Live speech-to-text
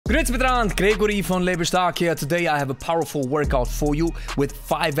Grüezi miteinander, Gregory von Lebe Stark here. Today I have a powerful workout for you with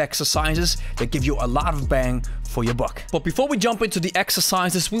 5 exercises that give you a lot of bang for your buck. But before we jump into the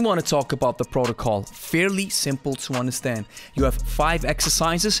exercises, we want to talk about the protocol. Fairly simple to understand. You have 5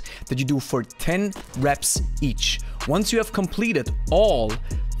 exercises that you do for 10 reps each. Once you have completed all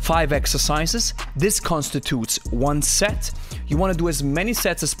 5 exercises, this constitutes 1 set. You want to do as many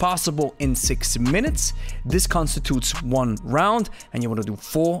sets as possible in 6 minutes. This constitutes 1 round, and you want to do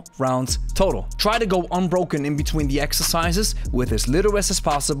 4 rounds total. Try to go unbroken in between the exercises with as little rest as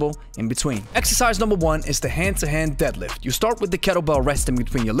possible in between. Exercise number 1 is the hand-to-hand deadlift. You start with the kettlebell resting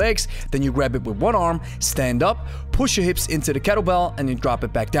between your legs, then you grab it with 1 arm, stand up, push your hips into the kettlebell, and then drop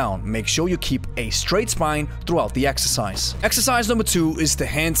it back down. Make sure you keep a straight spine throughout the exercise. Exercise number 2 is the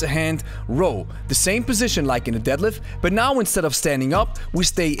hand-to-hand row. The same position like in a deadlift, but now instead of standing up, we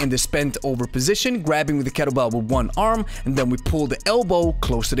stay in the bent over position, grabbing with the kettlebell with 1 arm, and then we pull the elbow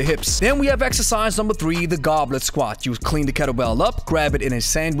close to the hips. Then we have exercise number 3, the goblet squat. You clean the kettlebell up, grab it in a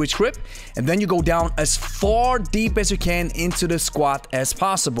sandwich grip, and then you go down as far deep as you can into the squat as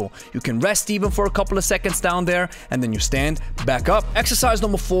possible. You can rest even for a couple of seconds down there, and then you stand back up. Exercise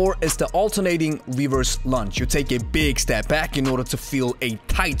number 4 is the alternating reverse lunge. You take a big step back in order to feel a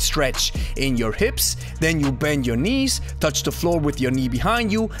tight stretch in your hips. Then you bend your knees, touch the floor with your knee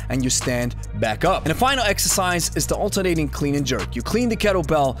behind you, and you stand back up. And the final exercise is the alternating clean and jerk. You clean the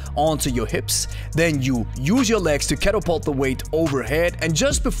kettlebell onto your hips, then you use your legs to catapult the weight overhead, and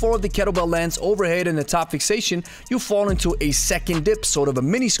just before the kettlebell lands overhead in the top fixation, you fall into a second dip, sort of a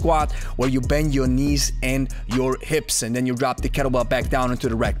mini squat, where you bend your knees and your hips, and then you drop the kettlebell back down into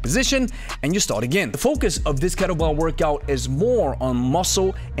the rack position, and you start again. The focus of this kettlebell workout is more on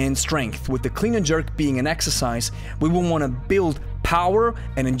muscle and strength. With the clean and jerk being an exercise, we will want to build power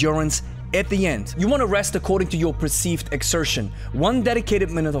and endurance at the end. You want to rest according to your perceived exertion. 1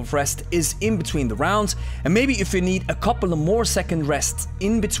 dedicated minute of rest is in between the rounds, and maybe if you need a couple of more second rests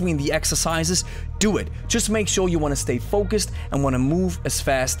in between the exercises, do it. Just make sure you want to stay focused and want to move as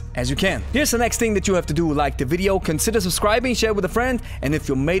fast as you can. Here's the next thing that you have to do. Like the video, consider subscribing, share with a friend, and if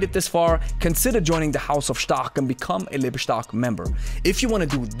you made it this far, consider joining the House of Stark and become a Lebe Stark member. If you want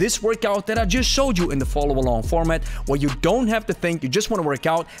to do this workout that I just showed you in the follow along format, where you don't have to think, you just want to work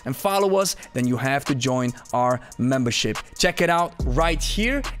out and follow us, then you have to join our membership. Check it out right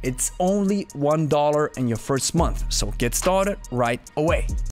here. It's only $1 in your first month, so get started right away.